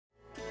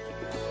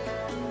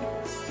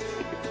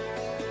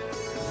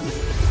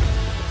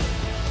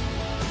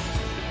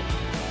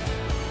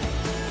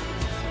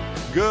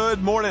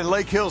Good morning,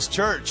 Lake Hills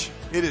Church.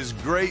 It is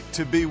great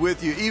to be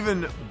with you,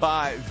 even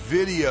by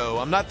video.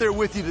 I'm not there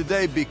with you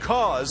today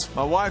because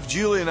my wife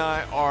Julie and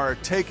I are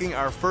taking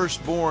our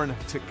firstborn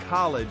to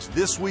college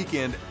this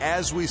weekend.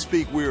 As we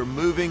speak, we are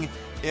moving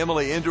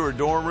Emily into her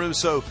dorm room,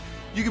 so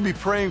you can be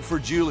praying for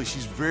Julie.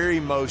 She's very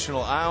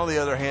emotional. I, on the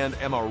other hand,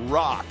 am a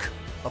rock,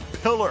 a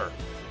pillar.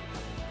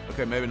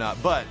 Okay, maybe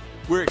not, but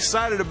we're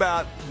excited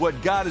about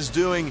what God is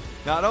doing,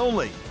 not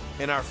only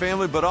in our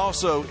family, but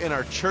also in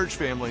our church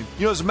family.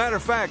 You know, as a matter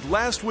of fact,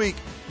 last week,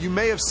 you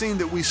may have seen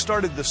that we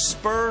started the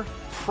Spur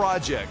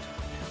Project,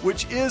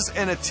 which is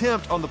an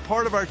attempt on the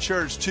part of our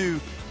church to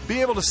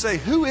be able to say,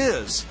 who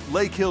is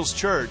Lake Hills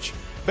Church?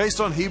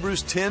 Based on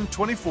Hebrews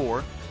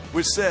 10:24,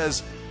 which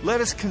says, let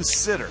us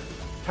consider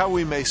how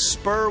we may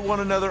spur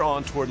one another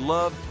on toward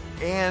love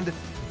and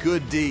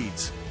good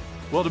deeds.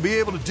 Well, to be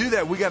able to do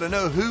that, we got to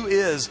know who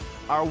is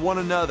our one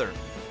another.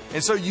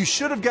 And so you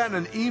should have gotten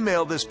an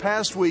email this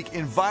past week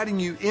inviting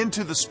you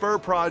into the Spur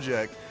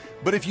Project.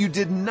 But if you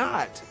did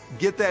not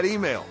get that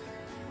email,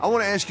 I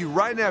want to ask you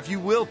right now, if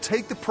you will,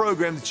 take the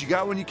program that you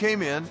got when you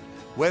came in,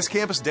 West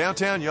Campus,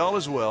 downtown, y'all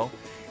as well.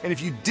 And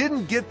if you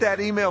didn't get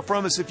that email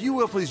from us, if you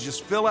will, please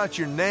just fill out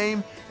your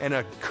name and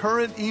a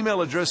current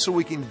email address so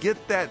we can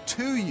get that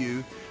to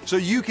you, so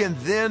you can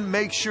then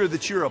make sure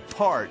that you're a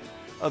part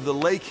of the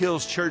Lake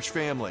Hills Church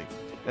family.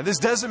 Now, this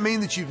doesn't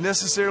mean that you've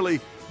necessarily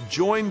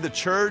joined the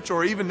church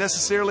or even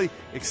necessarily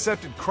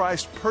accepted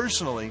Christ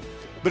personally,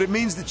 but it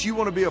means that you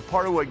want to be a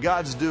part of what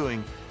God's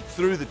doing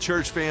through the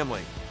church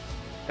family.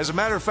 As a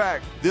matter of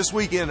fact, this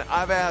weekend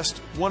I've asked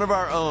one of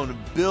our own,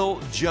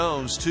 Bill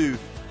Jones, to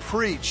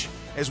preach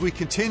as we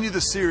continue the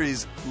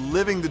series,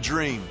 Living the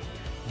Dream.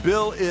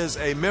 Bill is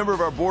a member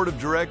of our board of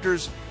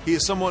directors. He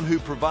is someone who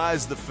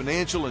provides the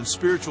financial and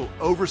spiritual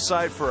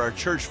oversight for our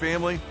church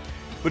family.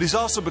 But he's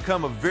also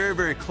become a very,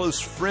 very close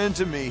friend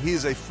to me. He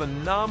is a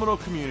phenomenal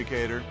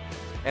communicator.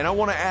 And I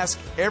want to ask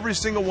every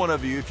single one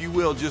of you, if you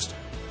will, just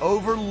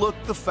overlook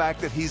the fact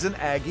that he's an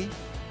Aggie.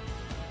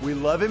 We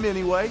love him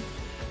anyway,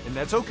 and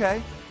that's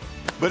okay.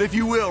 But if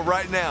you will,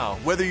 right now,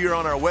 whether you're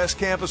on our West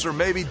Campus or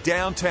maybe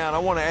downtown, I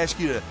want to ask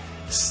you to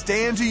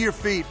stand to your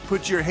feet,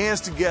 put your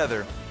hands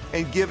together,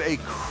 and give a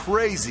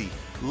crazy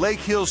Lake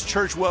Hills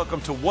Church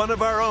welcome to one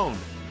of our own,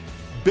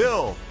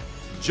 Bill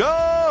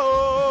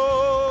Jones.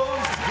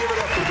 Give it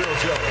up for Bill Jones.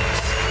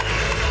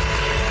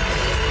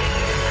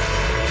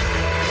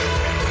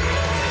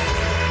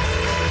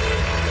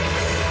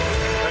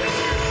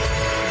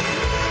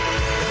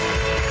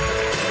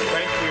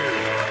 Thank you.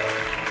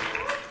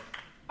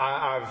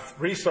 I've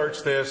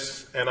researched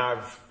this, and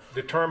I've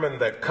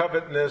determined that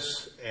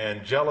covetousness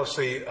and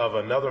jealousy of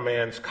another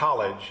man's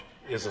college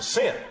is a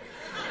sin.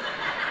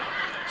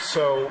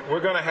 So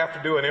we're going to have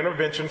to do an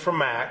intervention for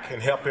Mac and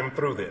help him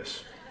through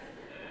this.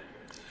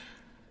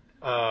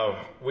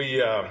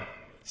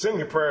 Send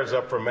your prayers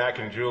up for Mac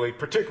and Julie,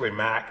 particularly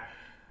Mac,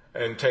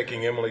 and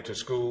taking Emily to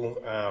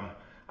school.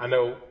 I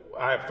know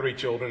I have 3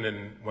 children,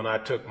 and when I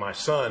took my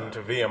son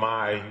to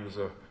VMI, he was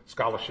a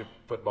scholarship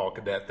football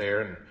cadet there,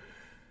 and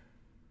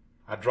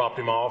I dropped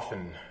him off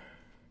and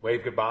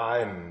waved goodbye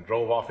and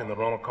drove off in the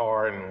rental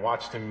car and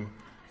watched him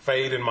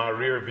fade in my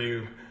rear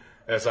view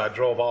as I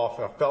drove off.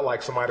 I felt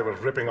like somebody was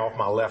ripping off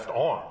my left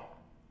arm.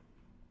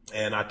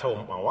 And I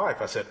told my wife,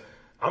 I said,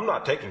 I'm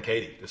not taking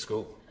Katie to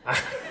school.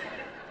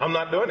 I'm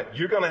not doing it.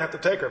 You're going to have to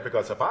take her,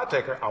 because if I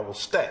take her, I will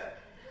stay.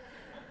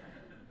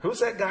 Who's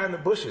that guy in the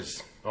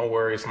bushes? Don't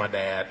worry, it's my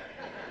dad.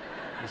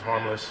 He's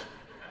harmless.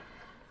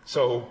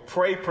 So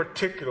pray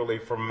particularly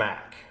for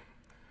Mac.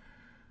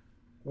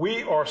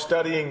 We are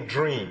studying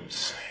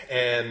dreams,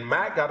 and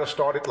Mac got us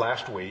started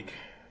last week,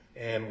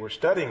 and we're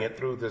studying it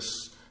through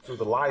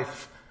the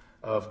life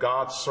of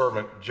God's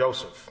servant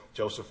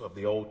Joseph of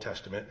the Old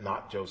Testament,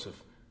 not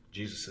Joseph,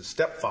 Jesus'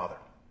 stepfather.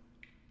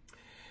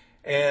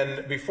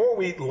 And before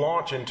we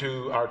launch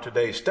into our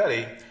today's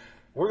study,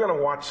 we're going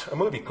to watch a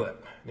movie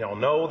clip. Y'all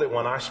know that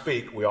when I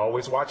speak, we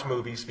always watch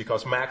movies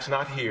because Mac's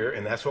not here,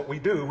 and that's what we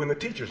do when the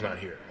teacher's not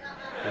here.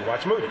 We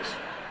watch movies.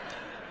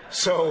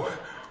 So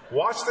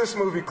watch this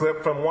movie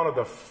clip from one of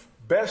the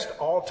best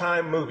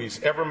all-time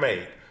movies ever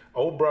made,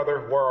 Oh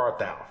Brother, Where Art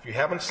Thou? If you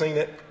haven't seen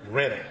it,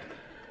 rent it.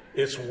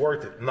 It's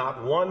worth it.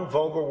 Not one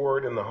vulgar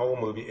word in the whole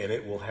movie, and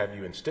it will have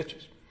you in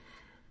stitches.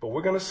 But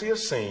we're going to see a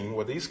scene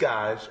where these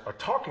guys are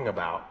talking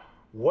about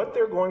what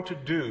they're going to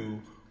do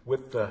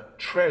with the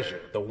treasure,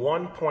 the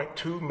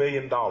 $1.2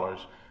 million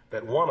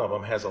that one of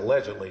them has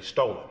allegedly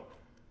stolen.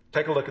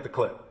 Take a look at the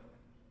clip.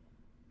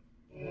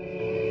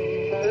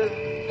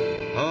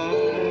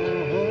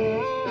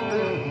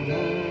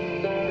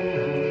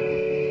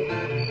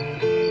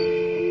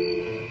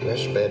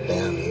 Let's bed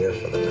down here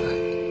for the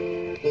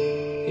night.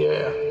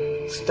 Yeah,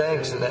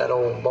 stinks in that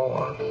old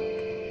barn.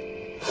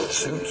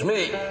 Suits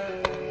me.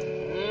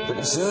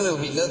 Pretty soon it'll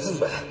be nothing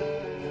but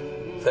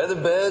feather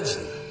beds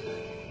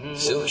and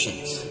silk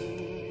sheets.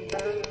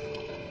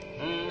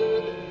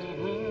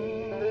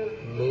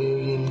 $1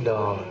 million.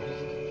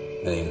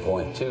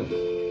 $1.2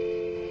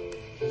 million.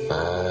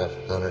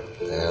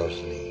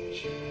 $500,000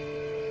 each.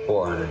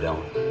 400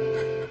 don't.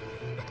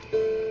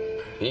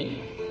 Pete,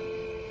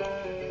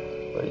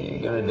 what are you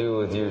going to do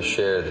with your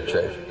share of the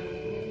treasure?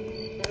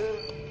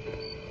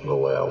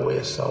 Go out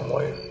west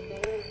somewhere.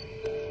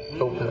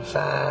 Open a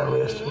fine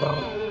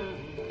restaurant.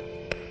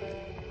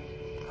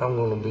 I'm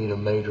gonna be the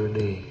maitre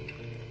d'.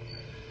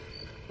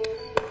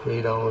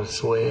 Read on the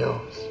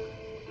swells.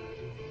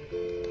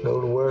 Go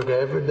to work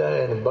every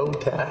day in a bow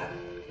tie.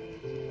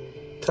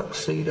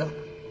 Tuxedo.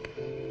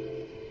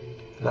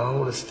 And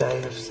all the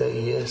staff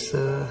say yes,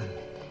 sir.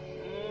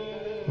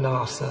 And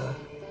no, sir.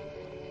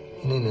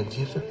 And in a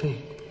jiffy pig.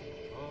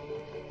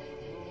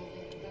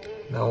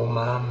 And all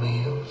my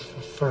meals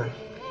for free.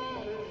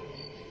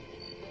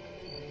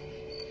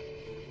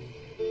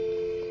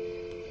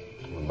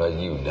 What about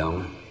you,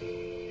 Delmer?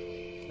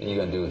 What are you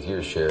going to do with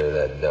your share of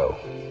that dough?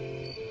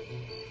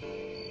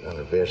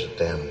 Gonna visit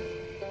them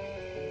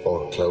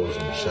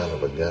foreclosing son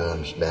of a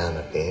guns down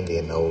at the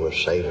Indian Over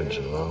Savings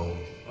and Loan.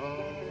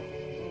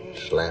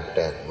 Slap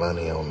that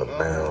money on the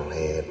barrel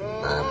head and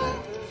buy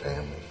back the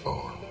family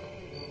farm.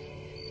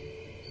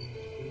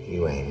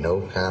 You ain't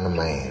no kind of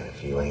man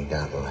if you ain't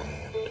got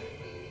land.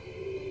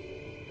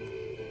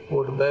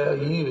 What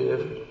about you,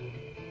 Everett?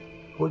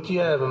 What you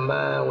have in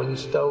mind when you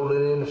stole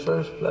it in the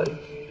first place?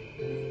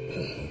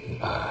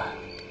 I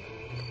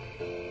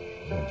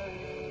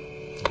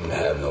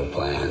have no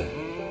plan.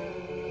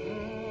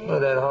 Well,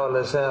 that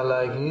hardly sound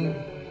like you.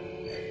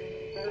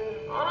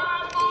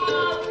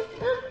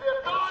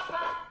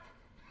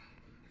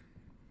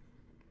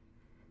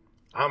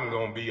 I'm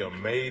gonna be a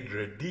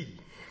maitre d'.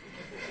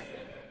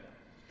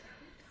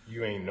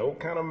 You ain't no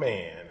kind of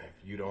man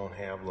if you don't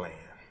have land.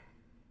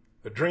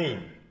 The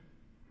dream.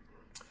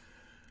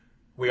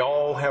 We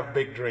all have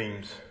big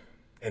dreams,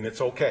 and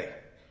it's okay.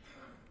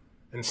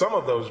 And some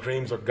of those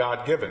dreams are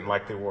God-given,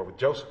 like they were with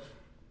Joseph.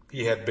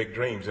 He had big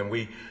dreams. And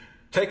we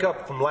take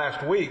up from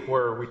last week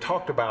where we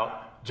talked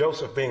about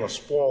Joseph being a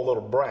spoiled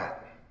little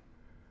brat,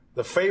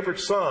 the favorite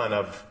son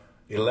of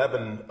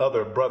 11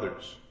 other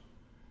brothers.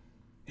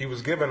 He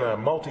was given a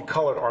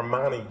multicolored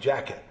Armani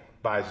jacket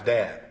by his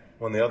dad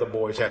when the other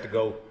boys had to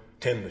go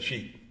tend the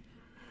sheep.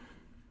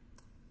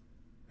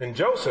 And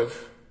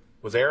Joseph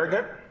was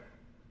arrogant,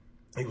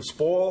 he was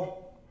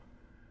spoiled,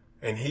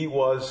 and he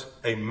was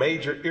a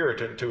major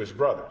irritant to his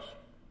brothers.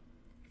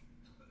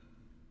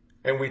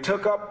 And we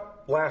took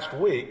up last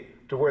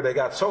week to where they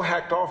got so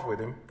hacked off with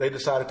him, they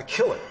decided to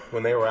kill him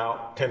when they were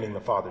out tending the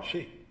father's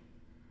sheep.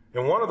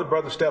 And one of the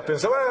brothers stepped in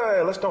and said,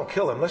 hey, let's don't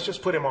kill him. Let's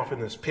just put him off in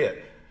this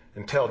pit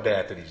and tell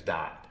Dad that he's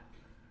died.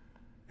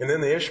 And then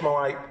the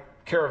Ishmaelite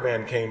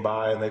caravan came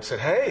by and they said,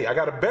 hey, I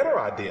got a better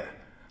idea.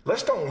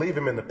 Let's don't leave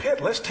him in the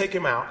pit. Let's take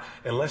him out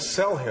and let's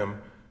sell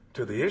him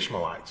to the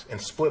Ishmaelites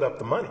and split up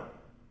the money.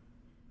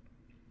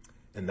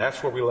 And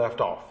that's where we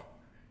left off.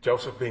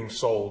 Joseph being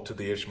sold to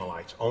the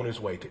Ishmaelites on his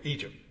way to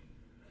Egypt.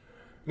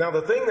 Now,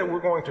 the thing that we're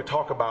going to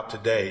talk about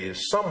today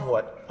is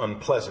somewhat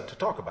unpleasant to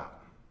talk about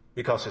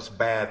because it's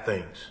bad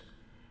things.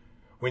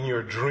 When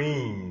your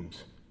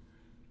dreams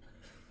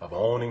of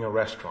owning a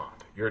restaurant,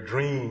 your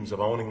dreams of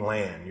owning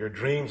land, your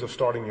dreams of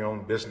starting your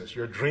own business,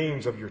 your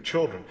dreams of your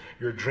children,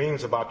 your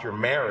dreams about your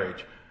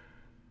marriage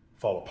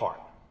fall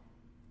apart.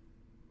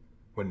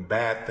 When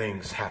bad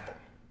things happen.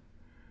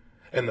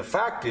 And the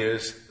fact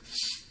is,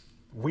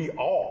 we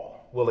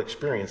all will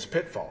experience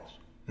pitfalls.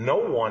 No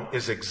one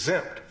is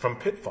exempt from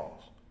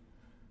pitfalls.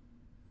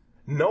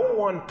 No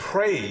one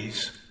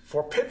prays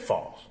for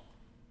pitfalls.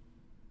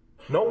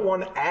 No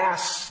one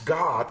asks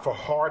God for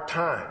hard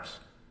times,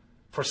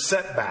 for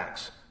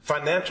setbacks,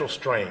 financial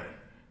strain,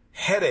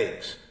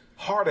 headaches,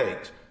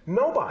 heartaches.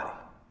 Nobody.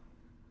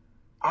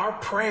 Our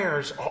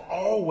prayers are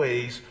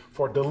always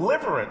for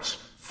deliverance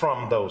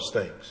from those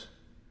things.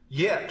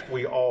 Yet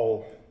we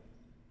all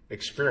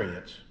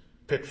experience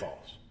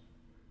pitfalls.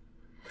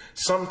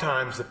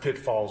 Sometimes the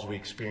pitfalls we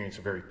experience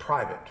are very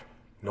private.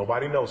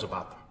 Nobody knows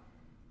about them,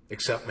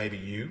 except maybe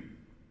you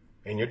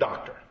and your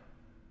doctor,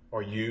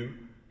 or you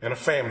and a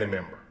family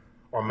member,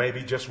 or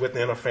maybe just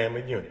within a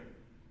family unit.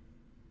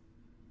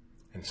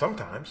 And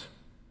sometimes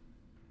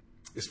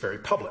it's very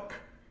public,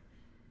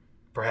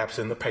 perhaps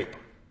in the paper,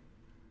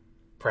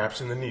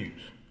 perhaps in the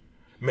news.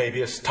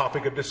 Maybe it's a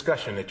topic of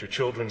discussion at your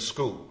children's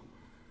school.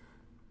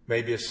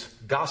 Maybe it's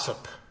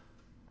gossip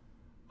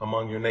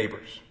among your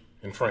neighbors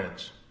and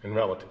friends and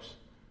relatives.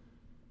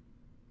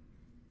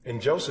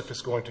 And Joseph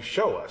is going to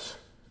show us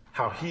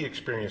how he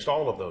experienced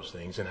all of those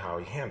things and how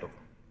he handled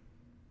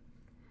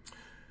them.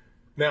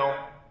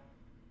 Now,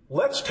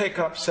 let's take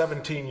up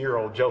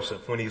 17-year-old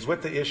Joseph when he's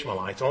with the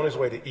Ishmaelites on his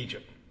way to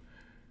Egypt.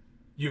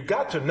 You've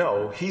got to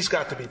know he's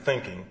got to be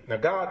thinking, now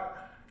God,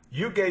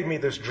 you gave me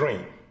this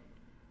dream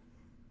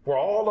where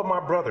all of my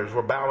brothers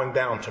were bowing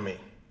down to me.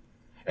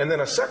 And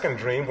then a second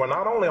dream where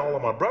not only all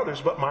of my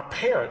brothers, but my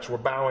parents were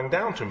bowing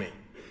down to me.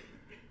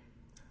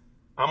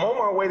 I'm on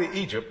my way to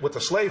Egypt with a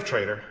slave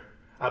trader.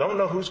 I don't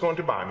know who's going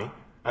to buy me.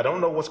 I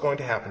don't know what's going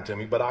to happen to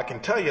me, but I can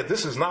tell you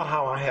this is not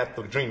how I had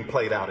the dream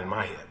played out in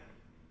my head.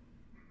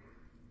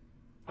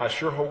 I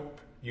sure hope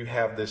you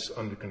have this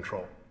under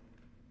control.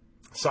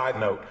 Side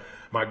note,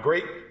 my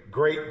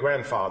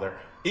great-great-grandfather,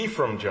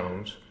 Ephraim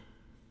Jones,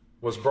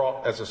 was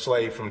brought as a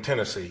slave from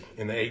Tennessee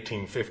in the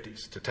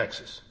 1850s to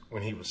Texas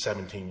when he was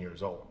 17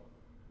 years old.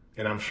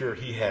 And I'm sure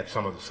he had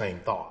some of the same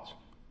thoughts.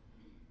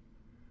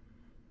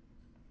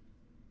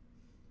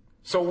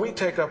 So we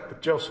take up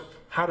with Joseph.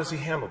 How does he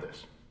handle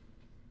this?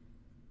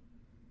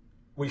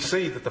 We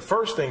see that the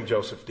first thing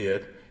Joseph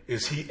did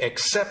is he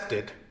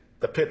accepted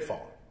the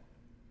pitfall.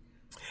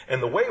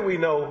 And the way we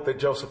know that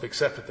Joseph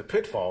accepted the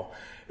pitfall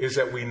is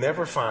that we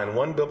never find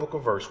one biblical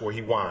verse where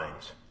he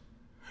whines.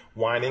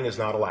 Whining is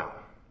not allowed.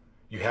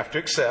 You have to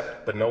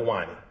accept, but no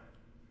whining.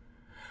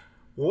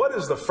 What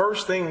is the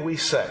first thing we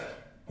say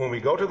when we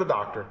go to the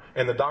doctor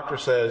and the doctor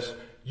says,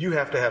 you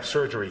have to have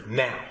surgery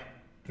now,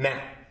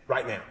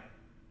 right now?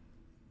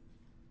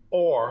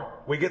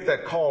 Or we get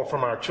that call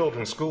from our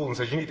children's school and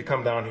says, you need to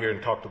come down here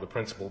and talk to the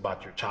principal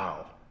about your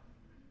child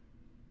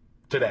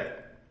today.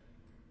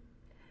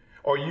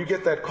 Or you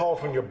get that call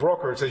from your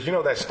broker and says, you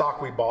know, that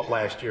stock we bought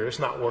last year, it's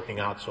not working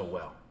out so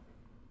well.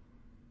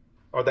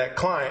 Or that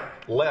client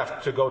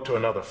left to go to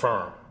another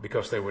firm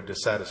because they were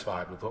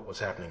dissatisfied with what was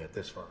happening at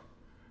this firm.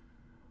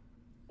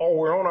 Or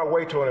we're on our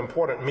way to an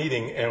important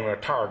meeting and our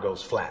tire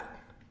goes flat.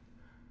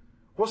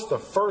 What's the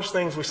first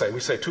things we say? We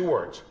say two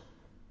words.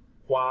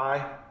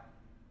 Why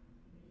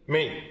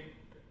me?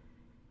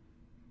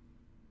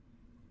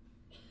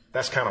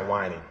 That's kind of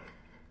whining.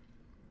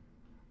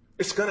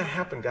 It's going to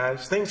happen,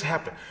 guys. Things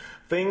happen.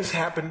 Things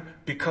happen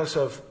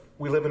because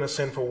we live in a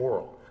sinful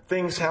world.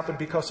 Things happen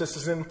because this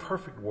is an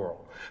imperfect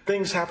world.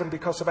 Things happen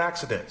because of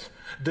accidents.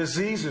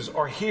 Diseases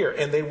are here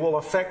and they will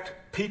affect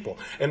people.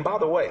 And by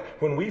the way,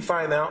 when we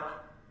find out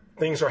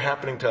things are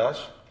happening to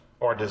us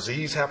or a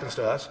disease happens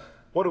to us,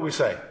 what do we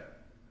say?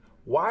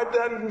 Why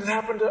doesn't it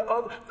happen to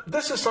others?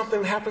 This is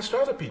something that happens to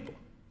other people.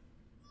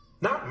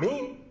 Not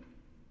me.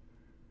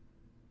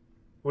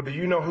 Well, do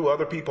you know who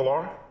other people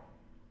are?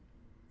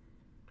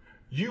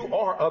 You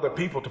are other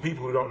people to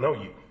people who don't know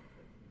you.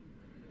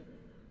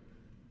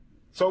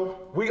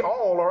 So we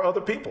all are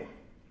other people.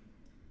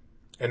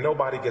 And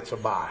nobody gets a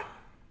bye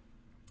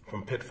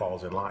from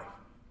pitfalls in life.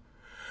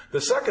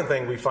 The second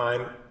thing we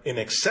find in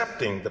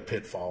accepting the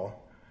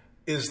pitfall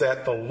is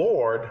that the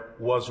Lord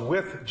was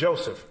with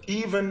Joseph,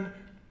 even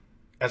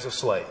as a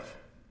slave.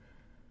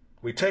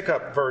 We take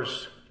up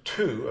verse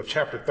 2 of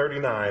chapter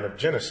 39 of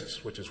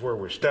Genesis, which is where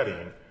we're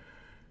studying.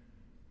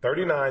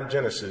 39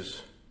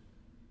 Genesis,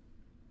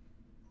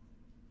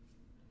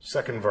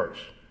 second verse.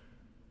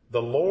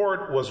 The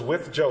Lord was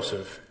with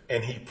Joseph,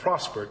 and he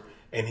prospered,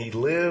 and he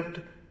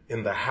lived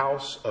in the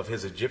house of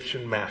his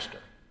Egyptian master.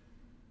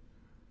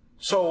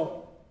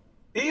 So,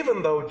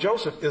 even though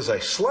Joseph is a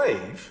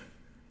slave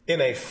in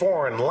a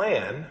foreign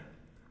land,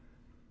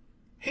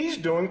 he's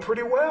doing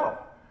pretty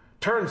well.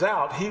 Turns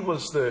out he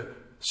was the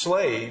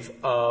slave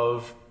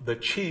of the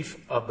chief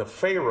of the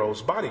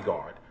Pharaoh's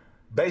bodyguard,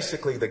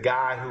 basically the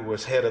guy who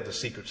was head of the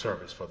Secret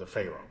Service for the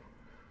Pharaoh.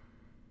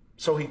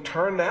 So he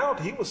turned out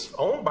he was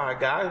owned by a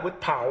guy with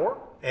power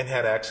and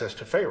had access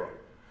to Pharaoh.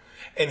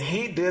 And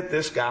he did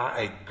this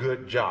guy a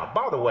good job.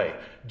 By the way,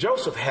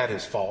 Joseph had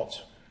his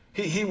faults.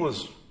 He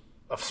was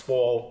a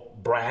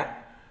spoiled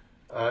brat.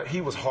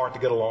 He was hard to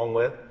get along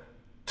with,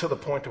 to the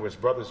point where his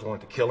brothers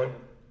wanted to kill him.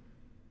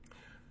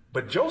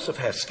 But Joseph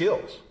had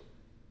skills.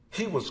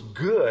 He was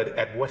good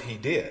at what he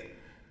did.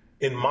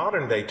 In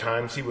modern day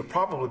times, he would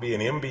probably be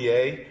an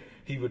MBA.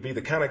 He would be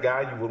the kind of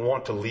guy you would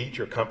want to lead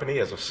your company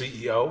as a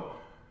CEO.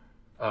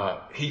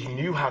 He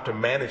knew how to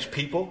manage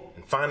people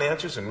and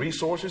finances and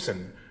resources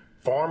and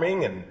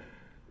farming and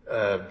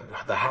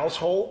the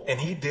household, and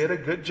he did a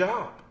good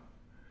job.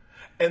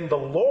 And the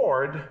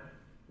Lord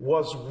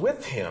was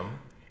with him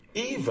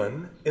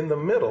even in the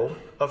middle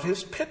of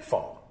his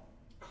pitfall.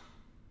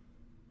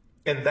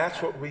 And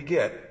that's what we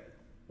get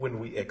when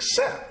we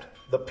accept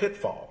the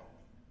pitfall.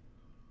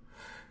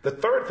 The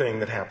third thing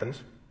that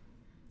happens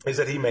is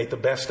that he made the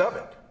best of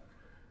it.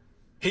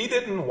 He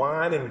didn't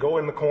whine and go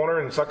in the corner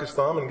and suck his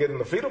thumb and get in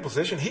the fetal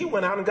position. He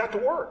went out and got to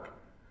work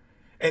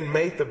and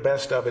made the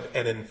best of it.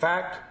 And in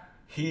fact,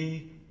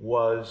 he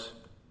was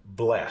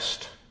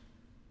blessed.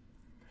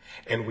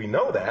 And we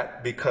know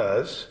that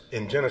because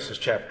in Genesis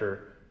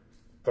chapter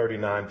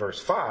 39,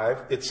 verse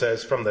 5, it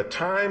says, from the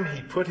time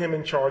he put him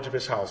in charge of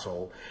his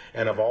household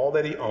and of all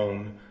that he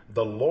owned,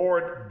 the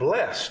Lord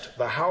blessed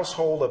the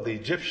household of the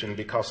Egyptian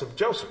because of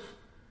Joseph.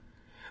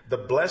 The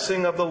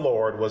blessing of the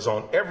Lord was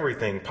on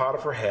everything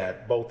Potiphar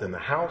had, both in the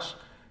house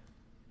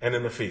and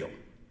in the field.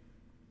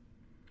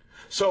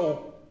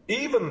 So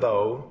even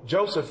though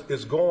Joseph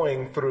is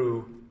going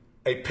through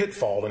a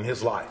pitfall in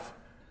his life,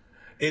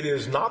 it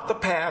is not the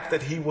path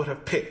that he would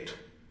have picked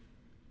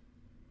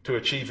to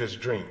achieve his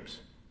dreams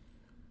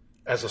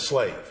as a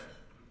slave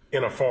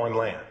in a foreign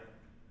land.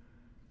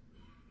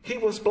 He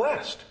was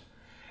blessed.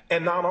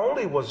 And not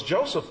only was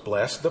Joseph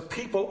blessed, the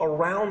people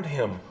around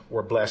him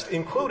were blessed,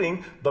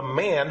 including the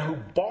man who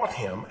bought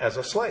him as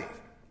a slave,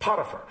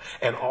 Potiphar,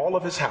 and all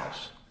of his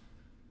house.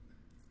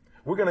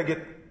 We're going to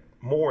get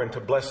more into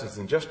blessings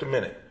in just a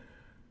minute.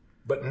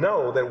 But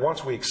know that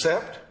once we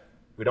accept,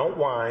 we don't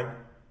whine,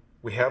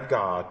 we have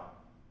God,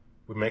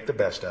 we make the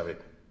best of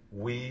it,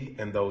 we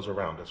and those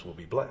around us will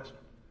be blessed.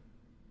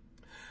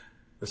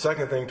 The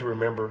second thing to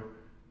remember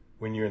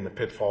when you're in the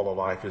pitfall of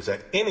life is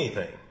that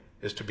anything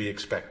is to be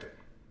expected.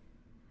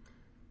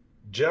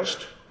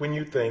 Just when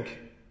you think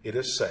it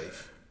is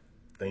safe,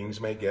 things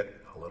may get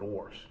a little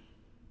worse.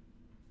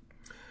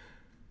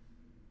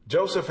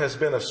 Joseph has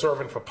been a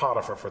servant for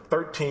Potiphar for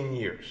 13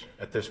 years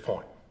at this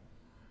point.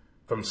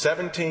 From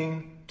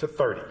 17 to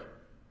 30.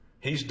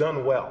 He's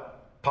done well.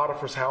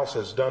 Potiphar's house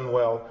has done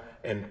well.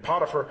 And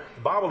Potiphar,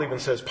 the Bible even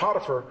says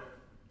Potiphar,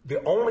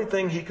 the only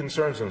thing he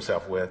concerns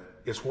himself with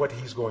is what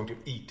he's going to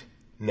eat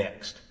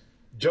next.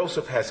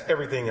 Joseph has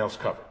everything else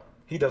covered.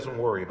 He doesn't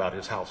worry about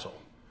his household.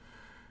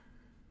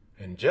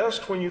 And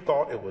just when you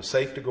thought it was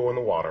safe to go in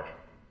the water,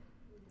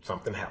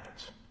 something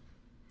happens.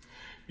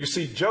 You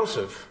see,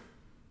 Joseph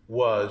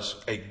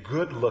was a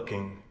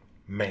good-looking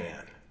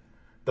man.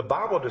 The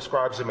Bible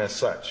describes him as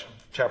such.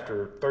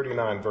 Chapter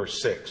 39,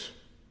 verse 6.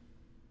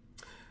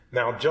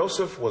 Now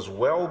Joseph was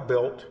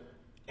well-built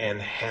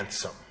and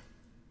handsome.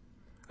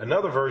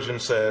 Another version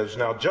says,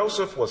 now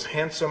Joseph was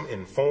handsome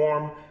in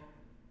form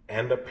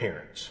and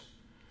appearance.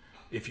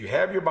 If you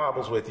have your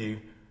Bibles with you,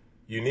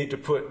 you need to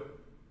put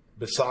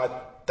beside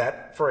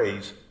that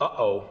phrase,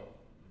 uh-oh,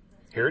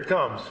 here it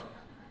comes.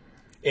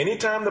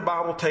 Anytime the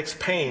Bible takes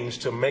pains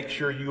to make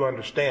sure you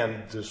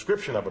understand the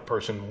description of a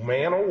person,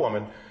 man or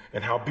woman,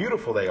 and how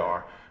beautiful they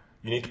are,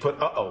 you need to put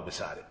uh-oh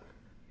beside it,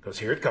 because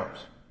here it comes.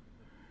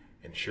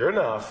 And sure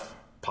enough,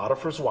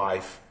 Potiphar's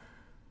wife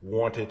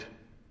wanted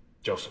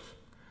Joseph.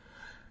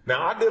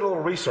 Now, I did a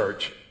little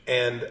research,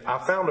 and I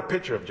found a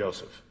picture of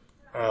Joseph.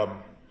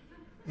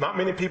 Not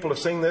many people have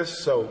seen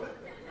this, so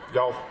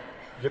y'all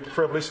get the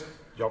privilege.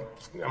 I'm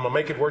going to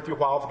make it worth your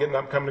while for getting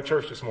up and coming to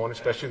church this morning,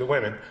 especially the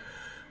women.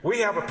 We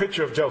have a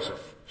picture of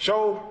Joseph.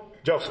 Show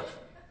Joseph.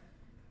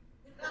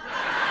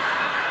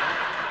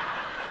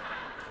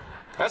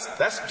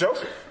 That's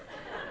Joseph.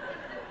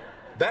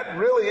 That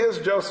really is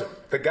Joseph.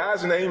 The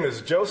guy's name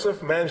is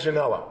Joseph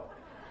Manganiello.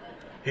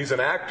 He's an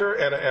actor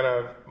and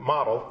a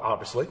model,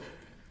 obviously.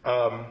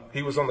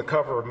 He was on the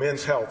cover of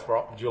Men's Health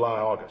for July,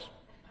 August.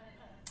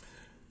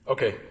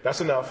 Okay,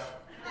 that's enough.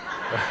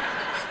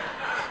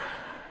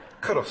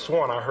 Could have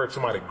sworn I heard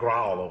somebody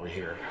growl over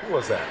here. Who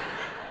was that?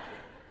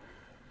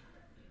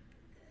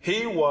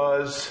 He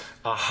was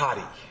a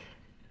hottie.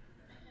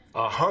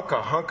 A hunk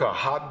of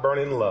hot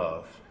burning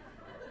love.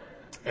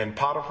 And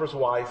Potiphar's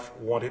wife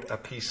wanted a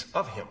piece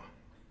of him.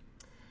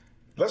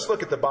 Let's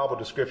look at the Bible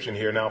description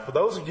here. Now, for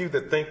those of you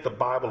that think the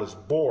Bible is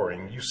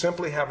boring, you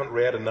simply haven't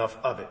read enough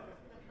of it.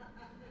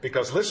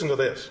 Because listen to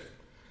this.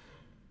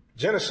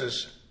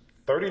 Genesis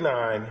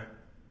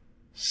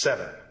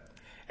 39:7.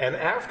 And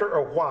after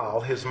a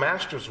while, his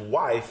master's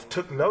wife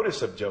took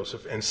notice of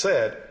Joseph and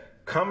said,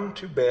 come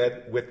to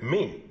bed with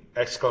me! !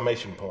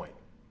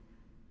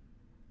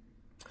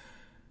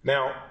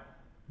 Now,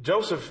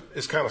 Joseph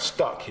is kind of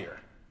stuck here.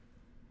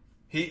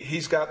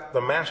 He's got the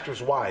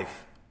master's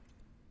wife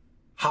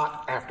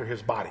hot after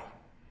his body.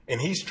 And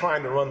he's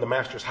trying to run the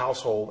master's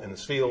household and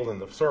his field and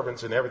the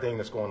servants and everything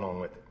that's going on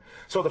with it.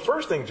 So the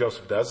first thing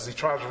Joseph does is he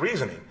tries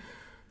reasoning.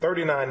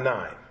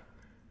 39:9.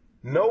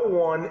 No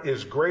one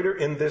is greater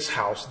in this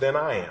house than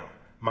I am.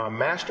 My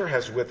master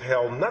has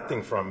withheld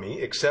nothing from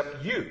me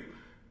except you,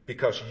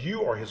 because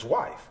you are his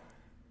wife.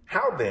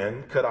 How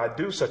then could I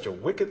do such a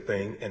wicked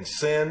thing and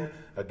sin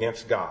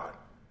against God?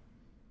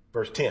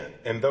 Verse 10,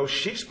 and though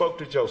she spoke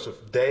to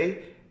Joseph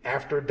day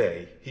after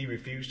day, he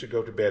refused to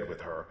go to bed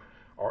with her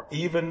or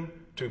even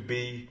to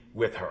be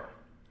with her.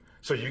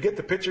 So you get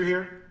the picture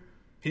here?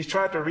 He's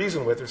tried to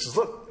reason with her. He says,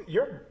 look,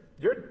 your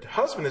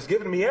husband has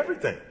given me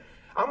everything.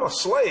 I'm a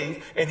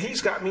slave, and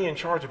he's got me in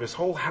charge of his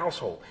whole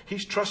household.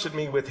 He's trusted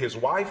me with his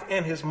wife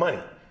and his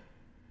money.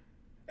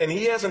 And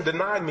he hasn't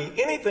denied me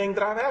anything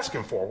that I've asked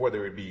him for,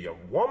 whether it be a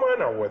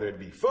woman or whether it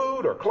be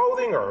food or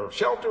clothing or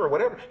shelter or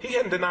whatever. He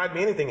hadn't denied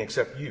me anything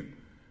except you.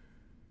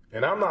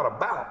 And I'm not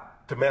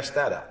about to mess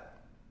that up.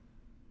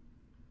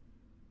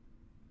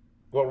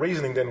 Well,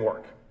 reasoning didn't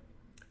work.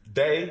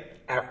 Day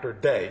after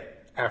day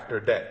after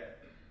day.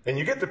 And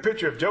you get the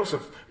picture of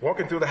Joseph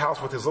walking through the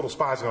house with his little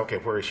spies and, okay,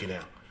 where is she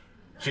now?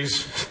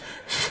 She's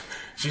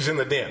in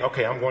the den.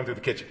 Okay, I'm going through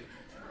the kitchen.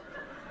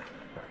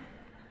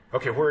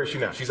 Okay, where is she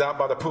now? She's out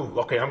by the pool.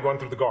 Okay, I'm going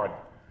through the garden.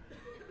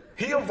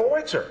 He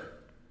avoids her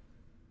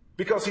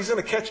because he's in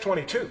a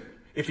catch-22.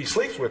 If he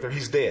sleeps with her,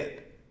 he's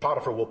dead.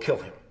 Potiphar will kill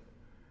him.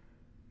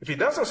 If he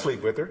doesn't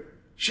sleep with her,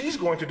 she's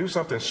going to do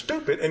something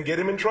stupid and get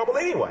him in trouble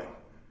anyway.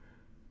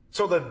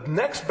 So the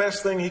next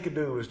best thing he could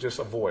do is just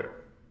avoid her.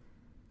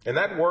 And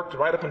that worked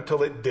right up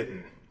until it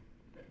didn't.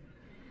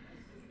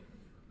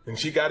 And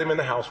she got him in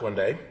the house one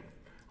day.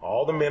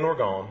 All the men were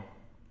gone,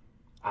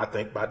 I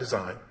think by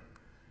design.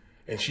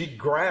 And she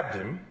grabbed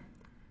him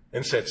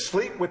and said,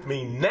 sleep with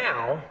me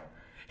now.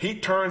 He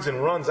turns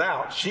and runs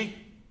out. She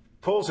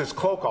pulls his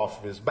cloak off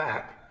of his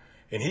back,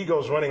 and he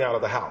goes running out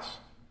of the house,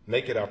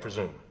 naked, I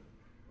presume.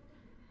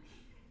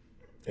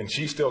 And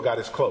she still got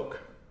his cloak.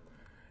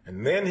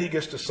 And then he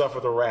gets to suffer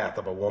the wrath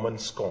of a woman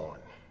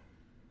scorned.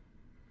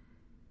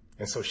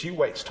 And so she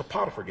waits till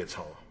Potiphar gets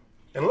home.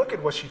 And look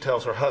at what she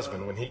tells her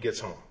husband when he gets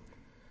home.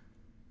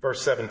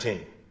 Verse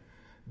 17.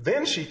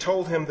 Then she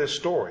told him this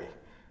story.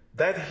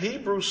 That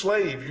Hebrew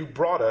slave you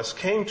brought us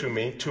came to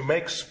me to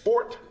make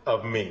sport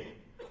of me.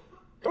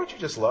 Don't you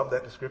just love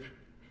that description?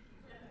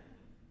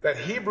 That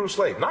Hebrew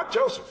slave, not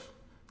Joseph,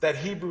 that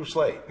Hebrew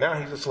slave. Now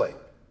he's a slave.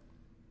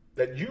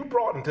 That you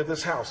brought into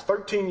this house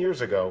 13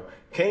 years ago,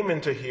 came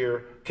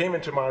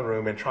into my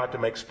room and tried to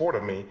make sport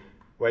of me.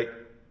 Wait,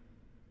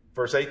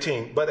 verse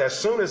 18. But as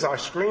soon as I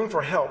screamed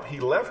for help, he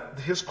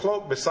left his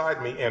cloak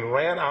beside me and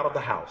ran out of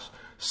the house.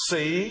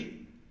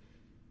 See,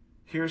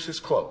 here's his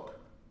cloak.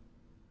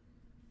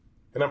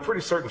 And I'm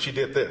pretty certain she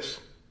did this.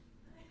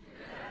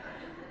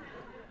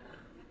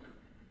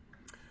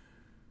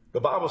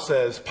 The Bible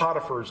says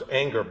Potiphar's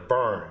anger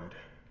burned,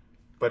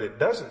 but it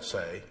doesn't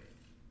say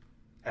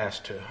as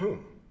to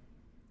whom.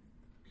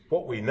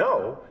 What we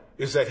know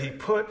is that he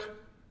put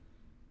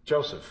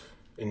Joseph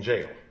in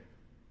jail.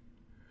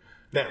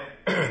 Now,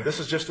 this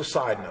is just a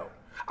side note.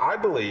 I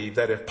believe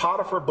that if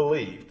Potiphar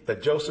believed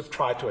that Joseph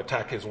tried to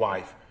attack his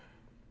wife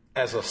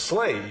as a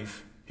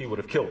slave, he would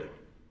have killed him.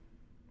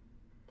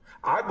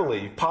 I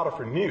believe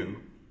Potiphar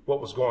knew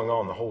what was going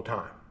on the whole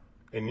time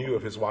and knew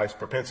of his wife's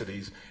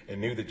propensities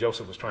and knew that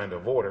Joseph was trying to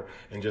avoid her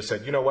and just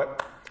said, you know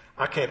what?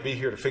 I can't be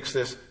here to fix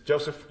this.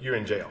 Joseph, you're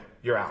in jail.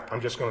 You're out.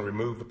 I'm just going to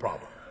remove the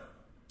problem.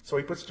 So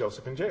he puts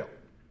Joseph in jail.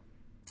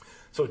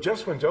 So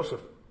just when Joseph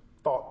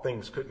thought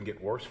things couldn't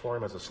get worse for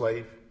him as a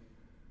slave,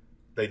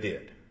 they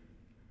did.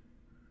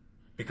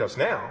 Because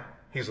now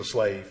he's a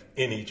slave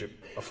in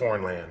Egypt, a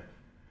foreign land,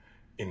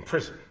 in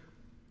prison.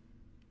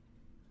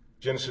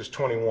 Genesis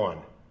 21.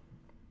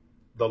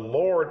 The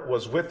Lord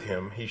was with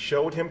him. He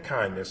showed him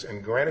kindness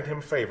and granted him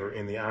favor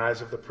in the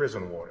eyes of the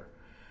prison warder.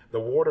 The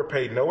warder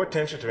paid no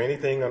attention to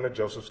anything under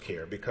Joseph's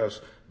care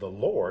because the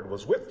Lord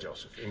was with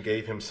Joseph and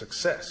gave him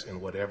success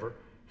in whatever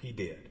he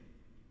did.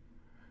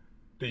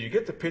 Do you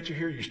get the picture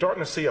here? You're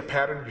starting to see a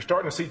pattern. You're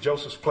starting to see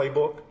Joseph's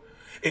playbook.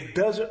 It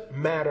doesn't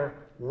matter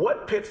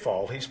what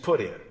pitfall he's put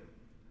in.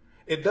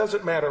 It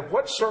doesn't matter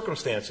what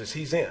circumstances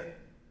he's in.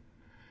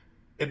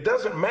 It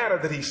doesn't matter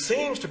that he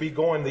seems to be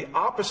going the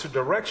opposite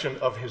direction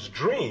of his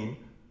dream.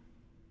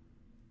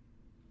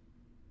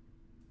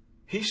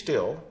 He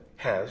still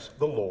has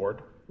the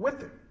Lord with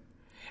him.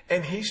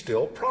 And he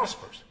still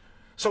prospers.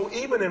 So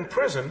even in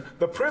prison,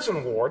 the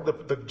prison ward,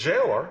 the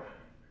jailer,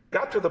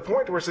 got to the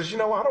point where he says, you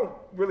know, I don't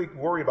really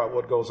worry about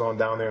what goes on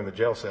down there in the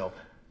jail cell.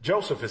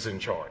 Joseph is in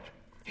charge.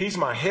 He's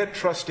my head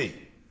trustee.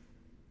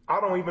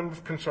 I don't even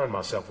concern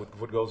myself with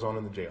what goes on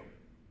in the jail.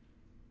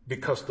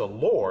 Because the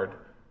Lord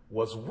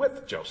was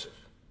with Joseph,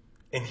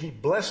 and he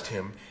blessed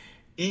him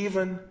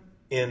even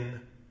in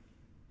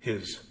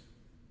his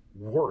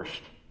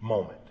worst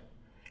moment.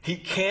 He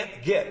can't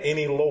get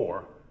any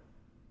lower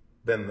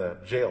than the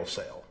jail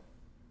cell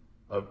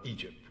of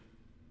Egypt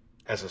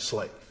as a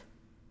slave.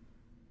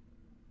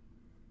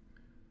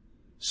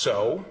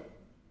 So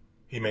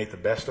he made the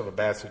best of a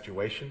bad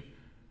situation,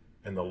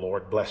 and the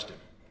Lord blessed him.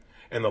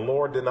 And the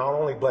Lord did not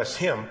only bless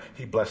him,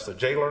 he blessed the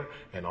jailer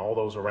and all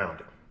those around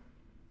him.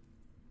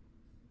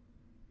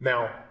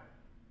 Now,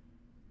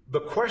 the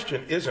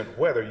question isn't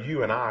whether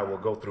you and I will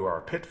go through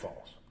our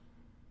pitfalls.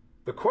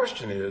 The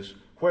question is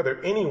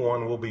whether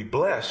anyone will be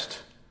blessed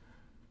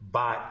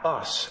by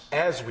us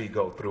as we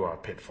go through our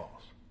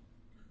pitfalls.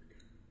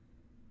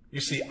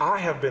 You see, I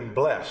have been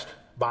blessed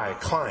by a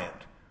client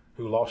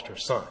who lost her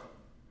son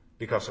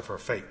because of her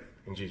faith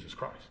in Jesus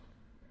Christ.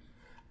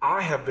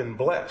 I have been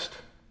blessed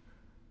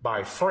by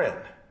a friend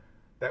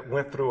that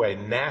went through a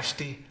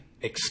nasty,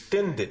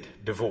 extended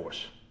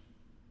divorce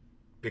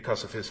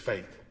because of his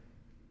faith.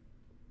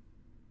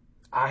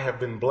 I have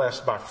been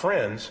blessed by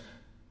friends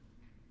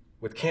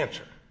with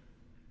cancer,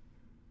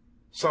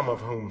 some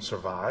of whom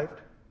survived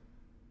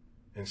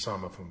and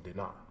some of whom did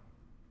not.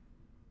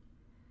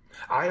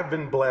 I have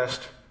been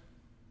blessed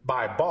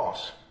by a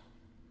boss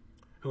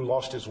who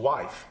lost his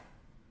wife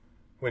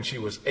when she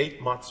was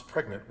 8 months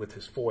pregnant with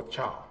his fourth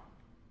child.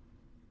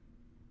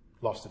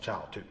 Lost the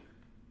child too.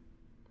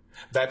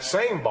 That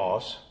same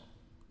boss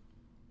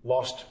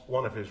lost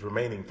one of his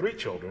remaining 3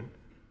 children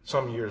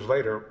some years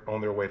later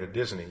on their way to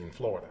Disney in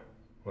Florida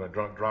when a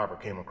drunk driver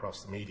came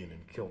across the median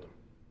and killed him.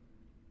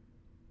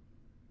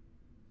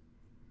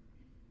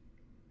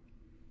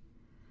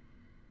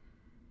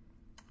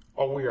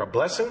 Are we a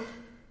blessing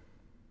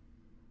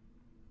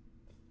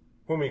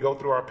when we go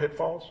through our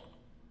pitfalls?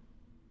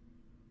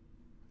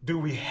 Do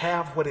we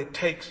have what it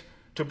takes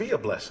to be a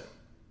blessing?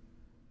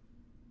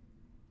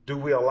 Do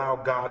we allow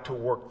God to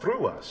work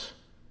through us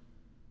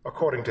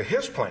according to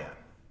his plan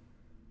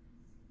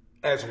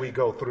as we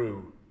go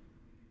through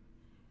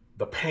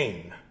the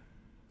pain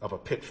of a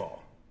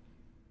pitfall?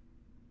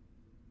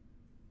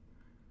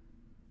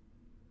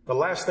 The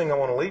last thing I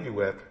want to leave you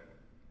with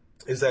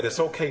is that it's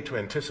okay to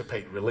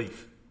anticipate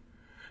relief.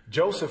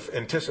 Joseph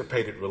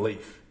anticipated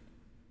relief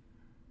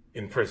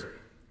in prison.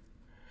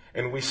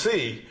 And we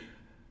see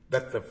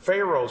that the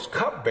Pharaoh's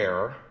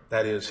cupbearer,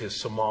 that is his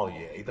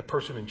sommelier, the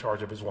person in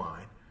charge of his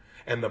wine,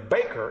 and the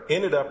baker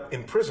ended up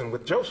in prison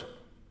with Joseph.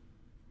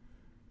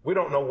 We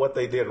don't know what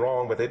they did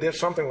wrong, but they did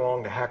something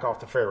wrong to hack off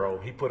the Pharaoh.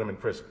 He put him in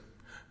prison.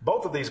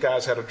 Both of these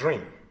guys had a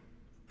dream.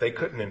 They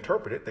couldn't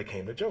interpret it. They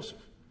came to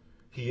Joseph.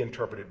 He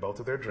interpreted both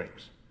of their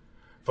dreams.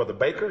 For the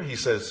baker, he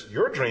says,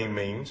 your dream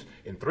means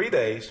in 3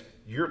 days,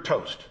 you're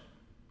toast.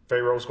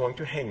 Pharaoh's going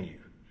to hang you.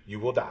 You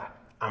will die.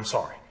 I'm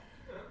sorry.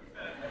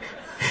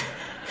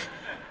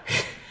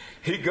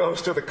 He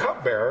goes to the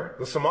cupbearer,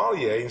 the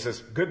sommelier, and says,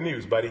 good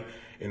news, buddy.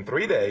 In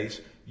 3 days,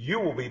 you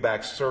will be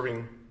back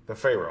serving the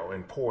Pharaoh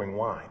and pouring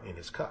wine in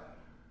his cup.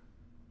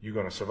 You're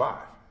going to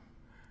survive.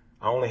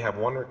 I only have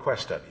one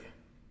request of you.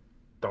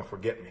 Don't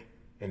forget me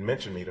and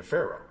mention me to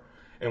Pharaoh.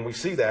 And we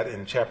see that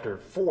in chapter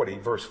 40,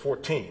 verse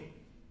 14.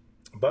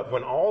 But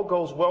when all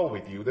goes well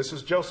with you, this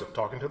is Joseph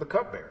talking to the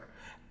cupbearer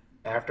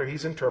after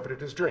he's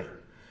interpreted his dream.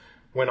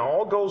 When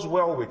all goes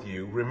well with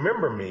you,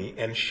 remember me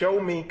and show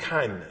me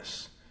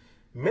kindness.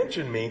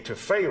 Mention me to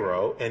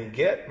Pharaoh and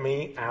get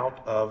me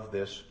out of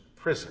this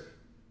prison.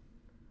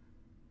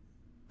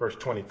 Verse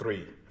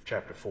 23 of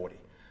chapter 40.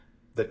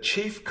 The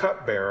chief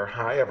cupbearer,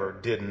 however,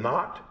 did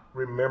not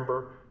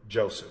remember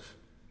Joseph.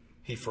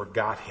 He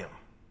forgot him.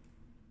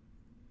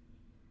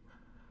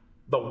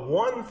 The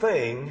one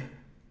thing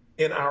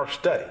in our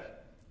study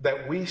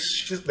that we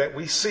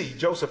see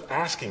Joseph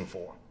asking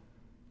for,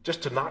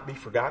 just to not be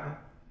forgotten,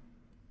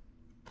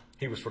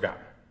 he was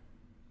forgotten.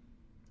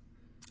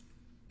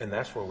 And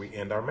that's where we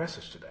end our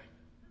message today.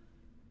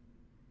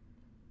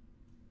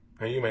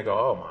 And you may go,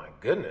 oh my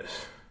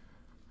goodness.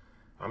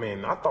 I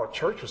mean, I thought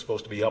church was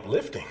supposed to be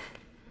uplifting.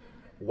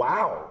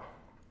 Wow.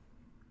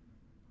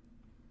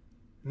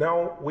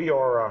 No, we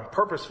are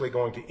purposefully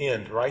going to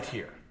end right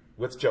here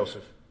with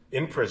Joseph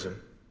in prison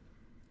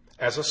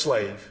as a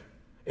slave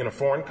in a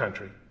foreign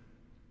country,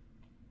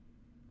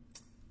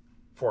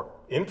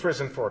 in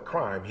prison for a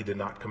crime he did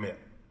not commit,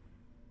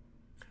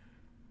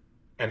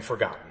 and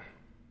forgotten.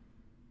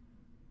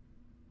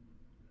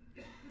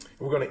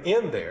 We're going to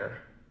end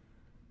there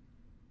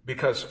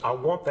because I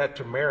want that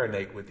to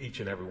marinate with each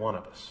and every one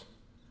of us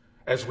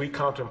as we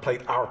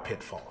contemplate our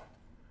pitfall,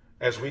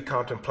 as we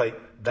contemplate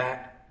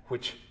that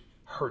which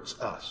hurts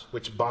us,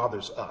 which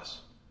bothers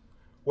us,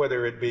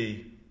 whether it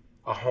be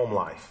a home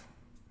life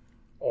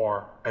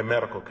or a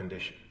medical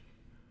condition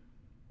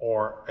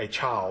or a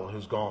child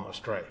who's gone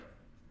astray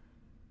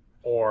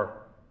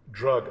or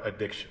drug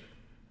addiction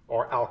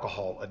or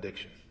alcohol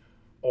addiction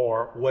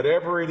or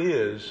whatever it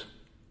is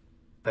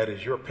that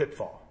is your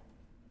pitfall.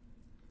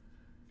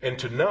 And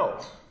to know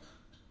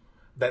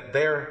that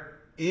there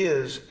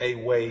is a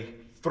way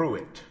through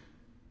it.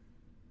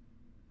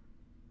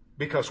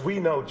 Because we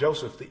know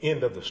Joseph, the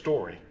end of the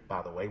story,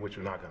 by the way, which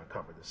we're not going to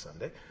cover this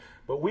Sunday,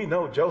 but we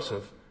know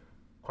Joseph,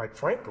 quite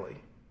frankly,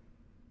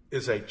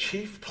 is a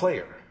chief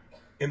player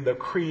in the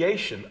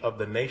creation of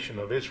the nation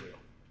of Israel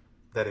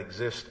that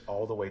exists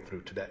all the way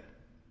through today.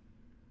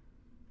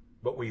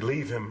 But we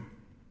leave him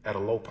at a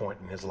low point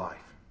in his life.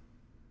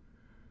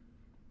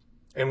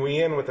 And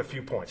we end with a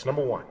few points.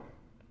 Number one,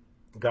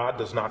 God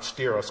does not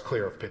steer us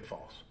clear of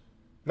pitfalls.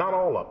 Not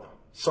all of them.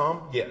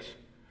 Some, yes.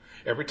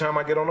 Every time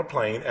I get on a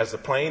plane, as the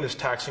plane is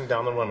taxiing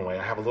down the runway,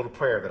 I have a little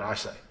prayer that I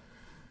say.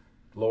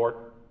 Lord,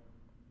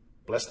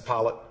 bless the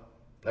pilot,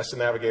 bless the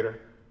navigator,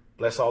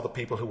 bless all the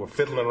people who were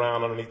fiddling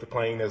around underneath the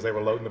plane as they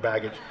were loading the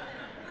baggage.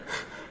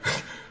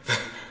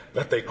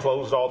 That they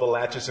closed all the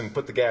latches and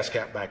put the gas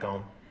cap back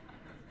on.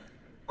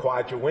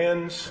 Quiet your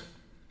winds.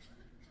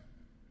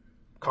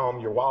 Calm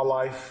your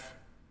wildlife.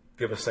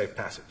 Give us safe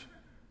passage.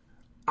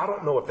 I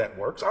don't know if that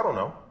works. I don't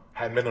know.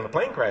 Hadn't been in a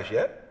plane crash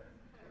yet.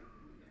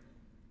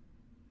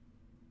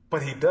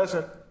 But he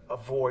doesn't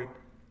avoid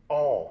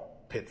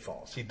all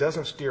pitfalls. He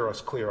doesn't steer us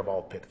clear of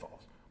all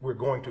pitfalls. We're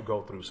going to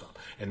go through some.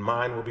 And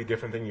mine will be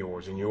different than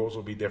yours, and yours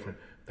will be different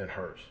than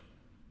hers.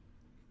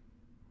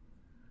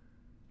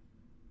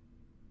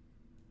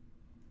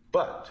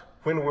 But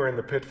when we're in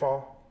the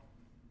pitfall,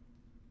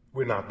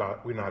 we're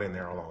not in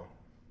there alone.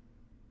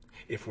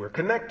 If we're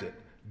connected,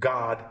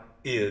 God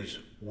is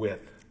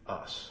with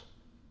us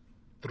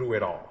through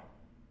it all.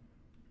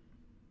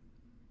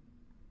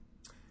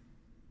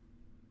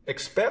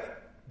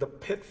 Expect the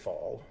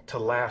pitfall to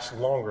last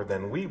longer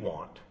than we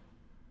want,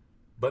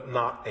 but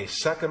not a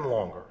second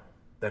longer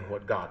than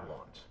what God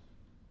wants.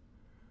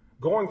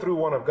 Going through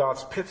one of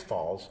God's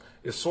pitfalls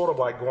is sort of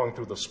like going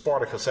through the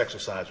Spartacus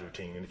exercise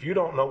routine. And if you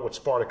don't know what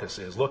Spartacus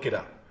is, look it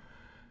up.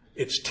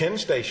 It's 10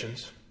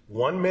 stations,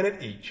 1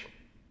 minute each,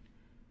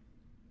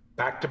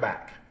 back to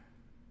back.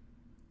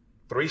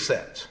 3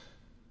 sets.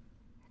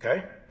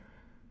 Okay?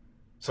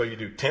 So you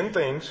do 10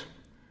 things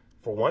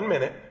for 1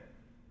 minute,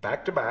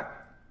 back to back,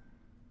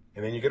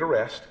 and then you get a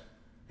rest,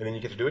 and then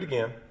you get to do it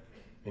again,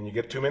 and you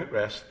get a 2-minute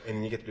rest, and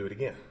then you get to do it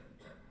again.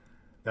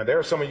 Now, there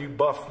are some of you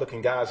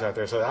buff-looking guys out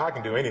there who say, I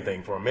can do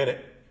anything for a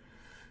minute.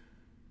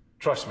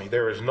 Trust me,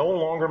 there is no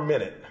longer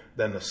minute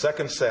than the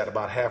second set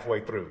about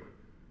halfway through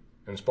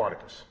in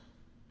Spartacus.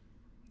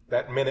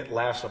 That minute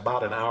lasts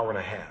about an hour and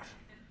a half.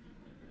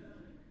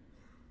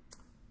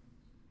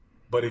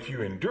 But if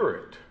you endure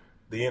it,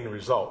 the end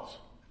results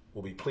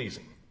will be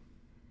pleasing.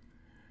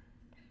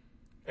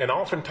 And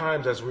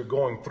oftentimes as we're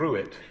going through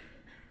it,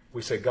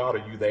 We say, God,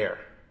 are you there?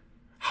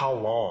 How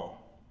long?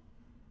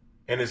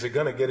 And is it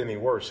going to get any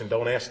worse? And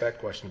don't ask that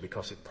question,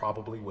 because it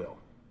probably will.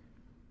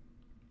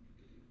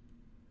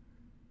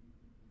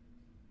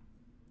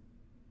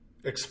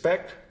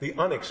 Expect the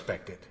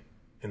unexpected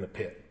in the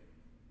pit,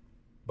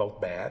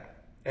 both bad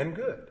and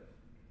good.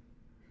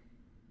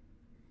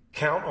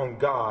 Count on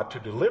God to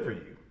deliver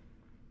you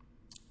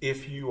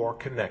if you are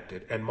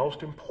connected. And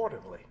most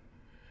importantly,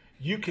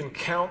 you can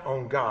count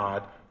on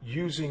God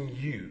using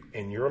you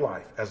in your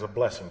life as a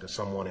blessing to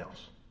someone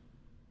else.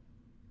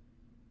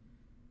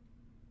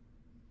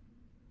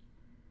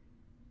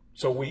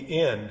 So we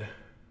end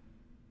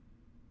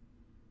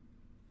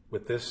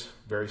with this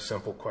very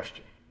simple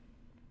question.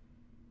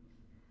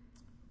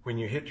 When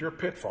you hit your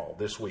pitfall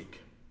this week,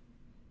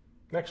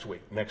 next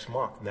week, next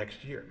month,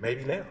 next year,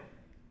 maybe now,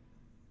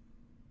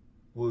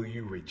 will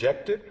you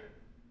reject it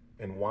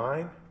and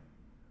whine?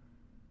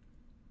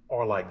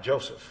 Or like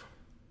Joseph,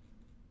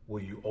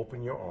 will you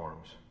open your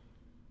arms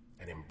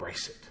and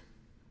embrace it?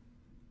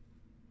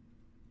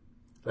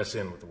 Let's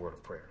end with the word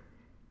of prayer.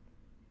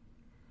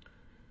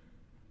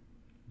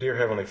 Dear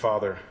Heavenly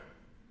Father,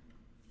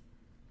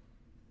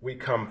 we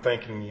come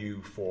thanking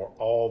you for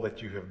all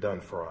that you have done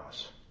for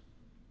us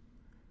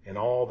and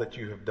all that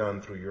you have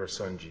done through your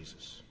Son,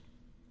 Jesus.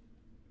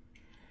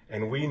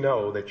 And we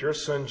know that your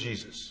Son,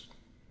 Jesus,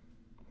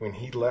 when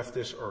he left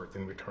this earth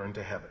and returned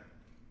to heaven,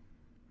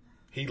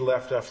 he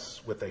left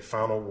us with a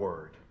final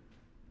word.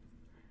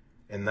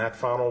 And that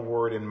final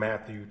word in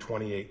Matthew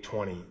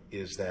 28:20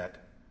 is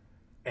that,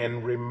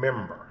 and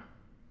remember,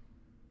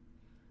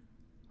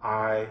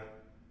 I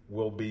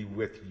will be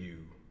with you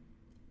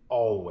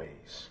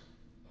always,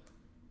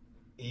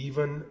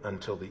 even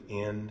until the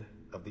end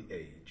of the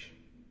age.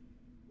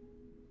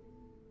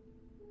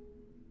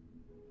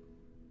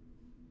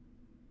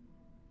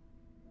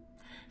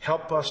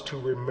 Help us to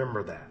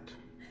remember that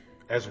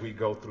as we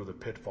go through the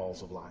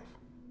pitfalls of life.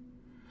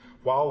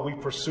 While we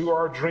pursue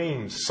our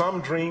dreams,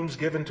 some dreams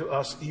given to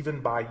us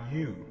even by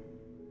you,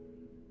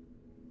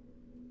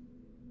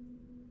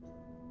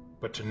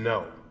 but to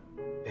know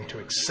and to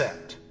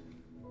accept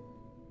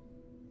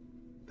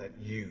that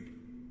you,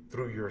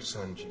 through your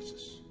Son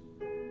Jesus,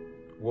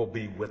 will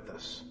be with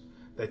us,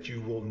 that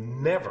you will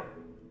never,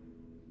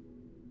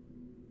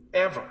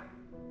 ever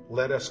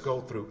let us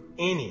go through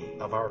any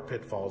of our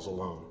pitfalls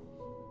alone.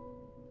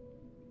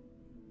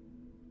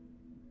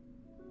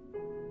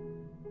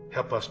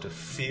 Help us to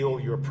feel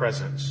your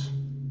presence.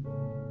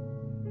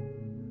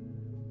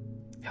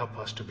 Help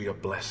us to be a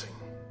blessing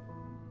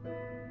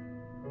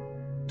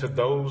to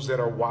those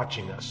that are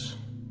watching us,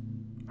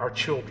 our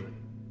children,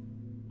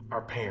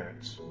 our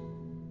parents,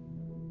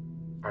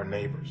 our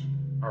neighbors,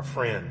 our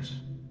friends,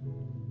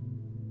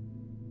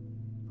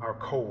 our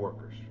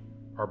co-workers,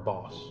 our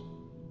boss,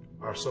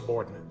 our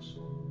subordinates,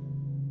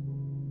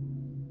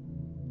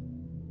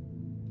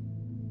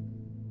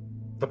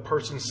 the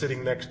person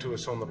sitting next to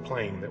us on the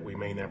plane that we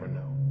may never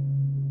know.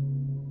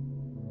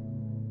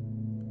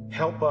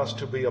 Help us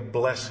to be a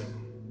blessing,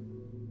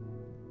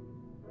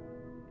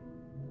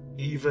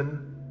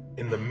 even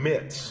in the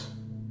midst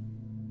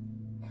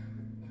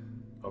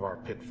of our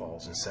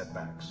pitfalls and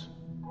setbacks.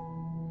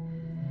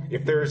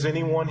 If there is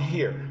anyone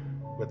here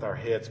with our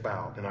heads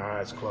bowed and our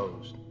eyes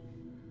closed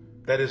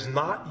that is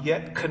not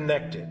yet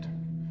connected,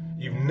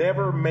 you've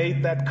never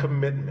made that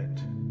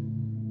commitment,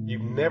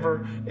 you've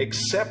never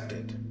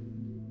accepted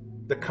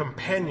the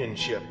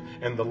companionship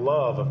and the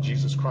love of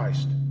Jesus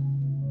Christ,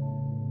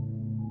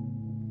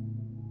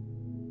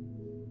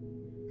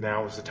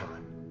 now is the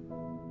time.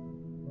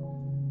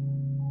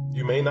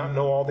 You may not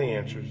know all the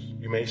answers.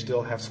 You may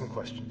still have some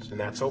questions, and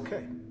that's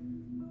okay.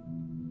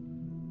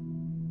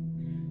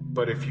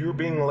 But if you're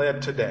being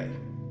led today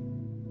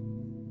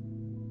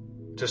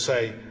to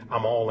say,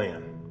 I'm all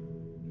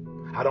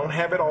in. I don't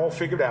have it all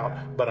figured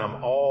out, but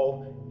I'm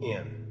all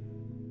in.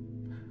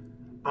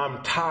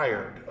 I'm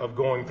tired of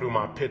going through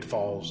my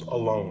pitfalls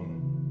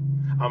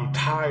alone. I'm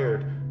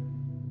tired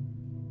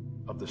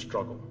of the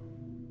struggle.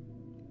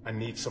 I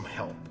need some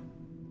help.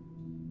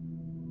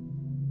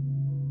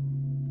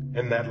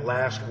 And that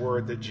last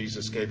word that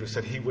Jesus gave us,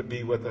 that he would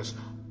be with us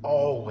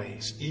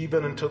always,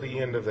 even until the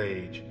end of the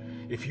age.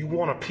 If you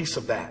want a piece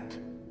of that,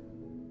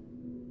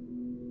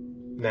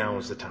 now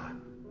is the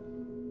time.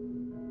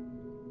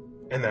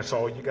 And that's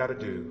all you got to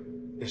do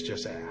is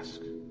just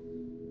ask.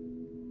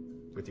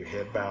 With your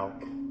head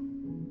bowed,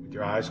 with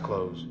your eyes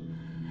closed.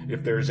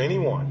 If there's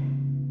anyone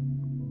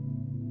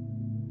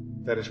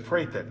that has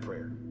prayed that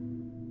prayer,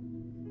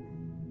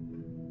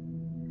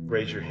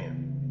 raise your hand.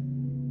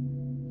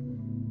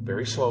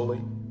 Very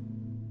slowly,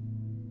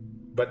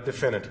 but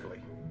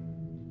definitively.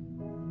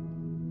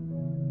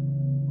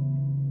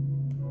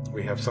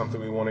 We have something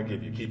we want to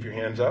give you. Keep your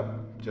hands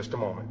up. Just a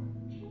moment.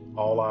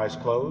 All eyes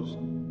closed,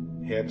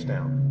 heads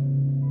down.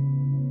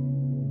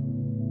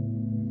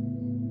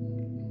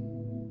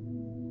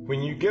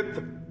 When you get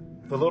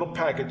the little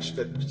package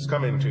that's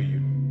coming to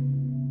you,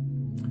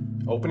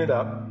 open it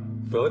up,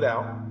 fill it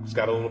out. It's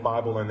got a little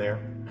Bible in there.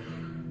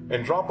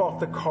 And drop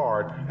off the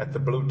card at the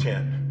blue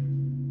tent.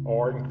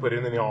 or you can put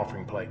it in the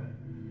offering plate.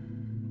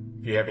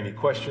 If you have any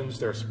questions,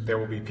 there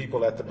will be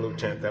people at the blue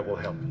tent that will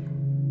help you.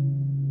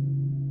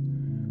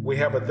 We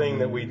have a thing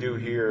that we do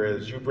here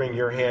is you bring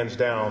your hands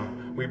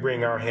down, we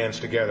bring our hands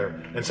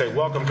together and say,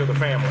 welcome to the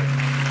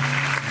family.